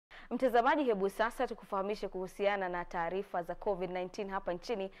Mtazamaji, hebu sasa tukufahamishe kuhusiana na taarifa za COVID-19 hapa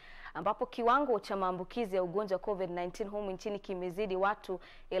nchini, ambapo kiwango cha maambukizi ya ugonjwa wa COVID-19 humu nchini kimezidi watu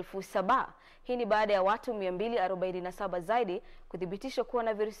 7,000. Hii ni baada ya watu 247 zaidi kuthibitishwa kuwa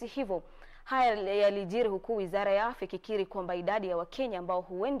na virusi hivyo. Haya yalijiri huku wizara ya afya ikikiri kwamba idadi ya wakenya ambao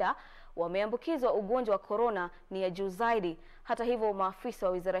huenda wameambukizwa ugonjwa wa corona ni ya juu zaidi. Hata hivyo, maafisa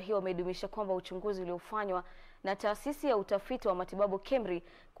wa wizara hiyo wamedumisha kwamba uchunguzi uliofanywa na taasisi ya utafiti wa matibabu-KEMRI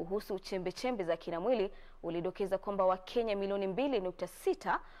kuhusu chembe-chembe za kinamwili ulidokeza kwamba wakenya milioni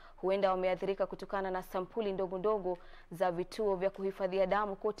 2.6 huenda wameathirika kutokana na sampuli ndogo ndogo za vituo vya kuhifadhia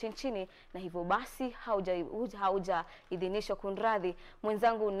damu kote nchini, na hivyo basi haujaidhinishwa kunradhi.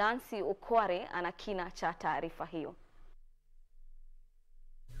 Mwenzangu Nancy Okware ana kina cha taarifa hiyo.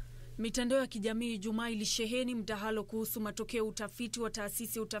 Mitandao ya kijamii Ijumaa ilisheheni mdahalo kuhusu matokeo utafiti wa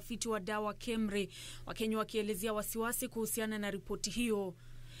taasisi ya utafiti wa dawa KEMRI, Wakenya wakielezea wasiwasi kuhusiana na ripoti hiyo.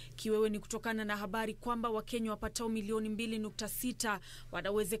 Kiwewe ni kutokana na habari kwamba Wakenya wapatao milioni 2.6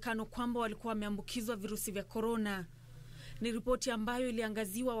 wana uwezekano kwamba walikuwa wameambukizwa virusi vya corona. Ni ripoti ambayo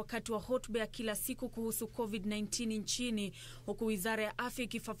iliangaziwa wakati wa hotuba ya kila siku kuhusu COVID-19 nchini, huku wizara ya afya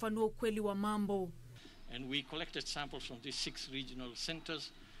ikifafanua ukweli wa mambo. And we collected samples from these 6 regional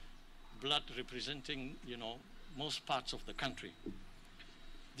centers, blood representing, most parts of the country.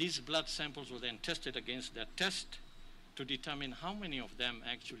 These blood samples were then tested against that test to determine how many of them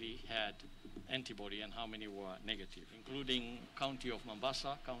actually had antibody and how many were negative, including county of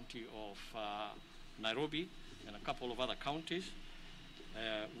Mombasa, county of Nairobi, and a couple of other counties.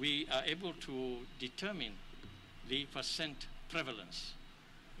 We are able to determine the percent prevalence.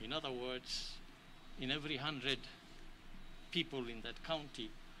 In other words, in every 100 people in that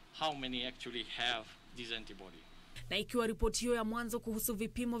county, how many actually have this antibody. Na ikiwa ripoti hiyo ya mwanzo kuhusu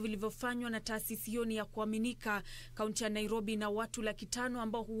vipimo vilivyofanywa na taasisi hiyo ni ya kuaminika, kaunti ya Nairobi na watu 500,000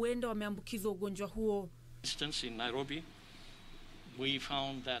 ambao huenda wameambukizwa ugonjwa huo. Instance in Nairobi, we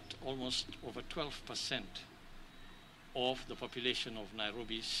found that almost over 12% of the population of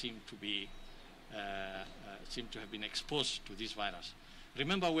Nairobi seem to have been exposed to this virus.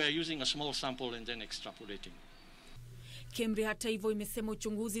 Remember, we are using a small sample and then extrapolating. KEMRI hata hivyo imesema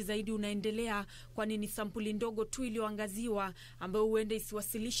uchunguzi zaidi unaendelea, kwani ni sampuli ndogo tu iliyoangaziwa ambayo huenda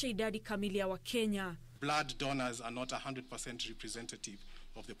isiwasilishe idadi kamili ya Wakenya. Blood donors are not 100% representative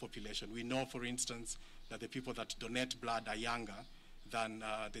of the population. We know, for instance, that the people that donate blood are younger than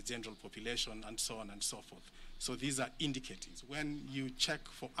the general population, and so on and so forth. So these are indicators. When you check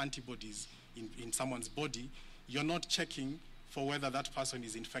for antibodies in someone's body, you're not checking for whether that person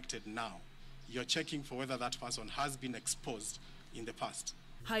is infected now. You're checking for whether that person has been exposed in the past.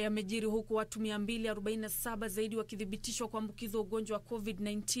 Haya yamejiri huku watu 247 zaidi wakithibitishwa kuambukizwa ugonjwa wa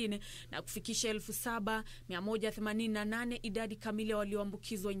COVID-19 na kufikisha 7,188 idadi kamili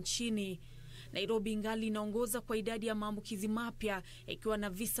walioambukizwa nchini. Nairobi ingali inaongoza kwa idadi ya maambukizi mapya ikiwa na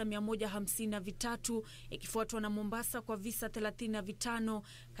visa 153, ikifuatwa na Mombasa kwa visa 35,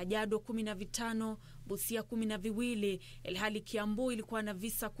 Kajiado 15, Busia 12, ilhali Kiambu ilikuwa na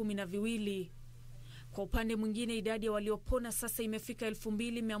visa 12. Kwa upande mwingine, idadi ya waliopona sasa imefika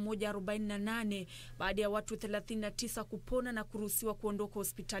 2,148 baada ya watu 39 kupona na kuruhusiwa kuondoka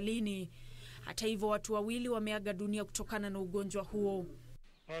hospitalini. Hata hivyo, watu 2 wameaga dunia kutokana na ugonjwa huo.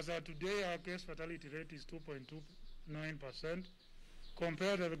 As of today, our case fatality rate is 2.29%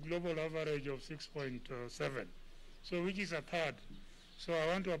 compared to the global average of 6.7%, so which is a third. So I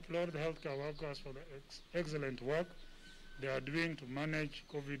want to applaud the healthcare workers for the excellent work they are doing to manage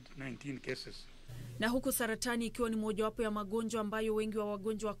COVID-19 cases. Na huku saratani ikiwa ni mojawapo ya magonjwa ambayo wengi wa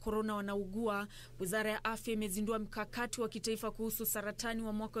wagonjwa wa corona wanaugua, wizara ya afya imezindua mkakati wa kitaifa kuhusu saratani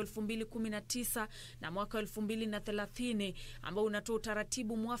wa mwaka 2019 na mwaka 2030 ambao unatoa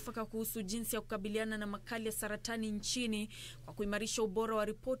utaratibu mwafaka kuhusu jinsi ya kukabiliana na makali ya saratani nchini kwa kuimarisha ubora wa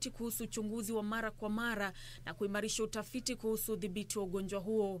ripoti kuhusu uchunguzi wa mara kwa mara na kuimarisha utafiti kuhusu udhibiti wa ugonjwa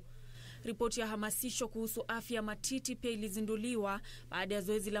huo. Ripoti ya hamasisho kuhusu afya ya matiti pia ilizinduliwa baada ya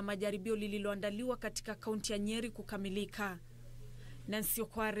zoezi la majaribio lililoandaliwa katika kaunti ya Nyeri kukamilika. Nancy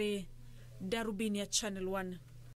Okware, Darubini ya Channel 1.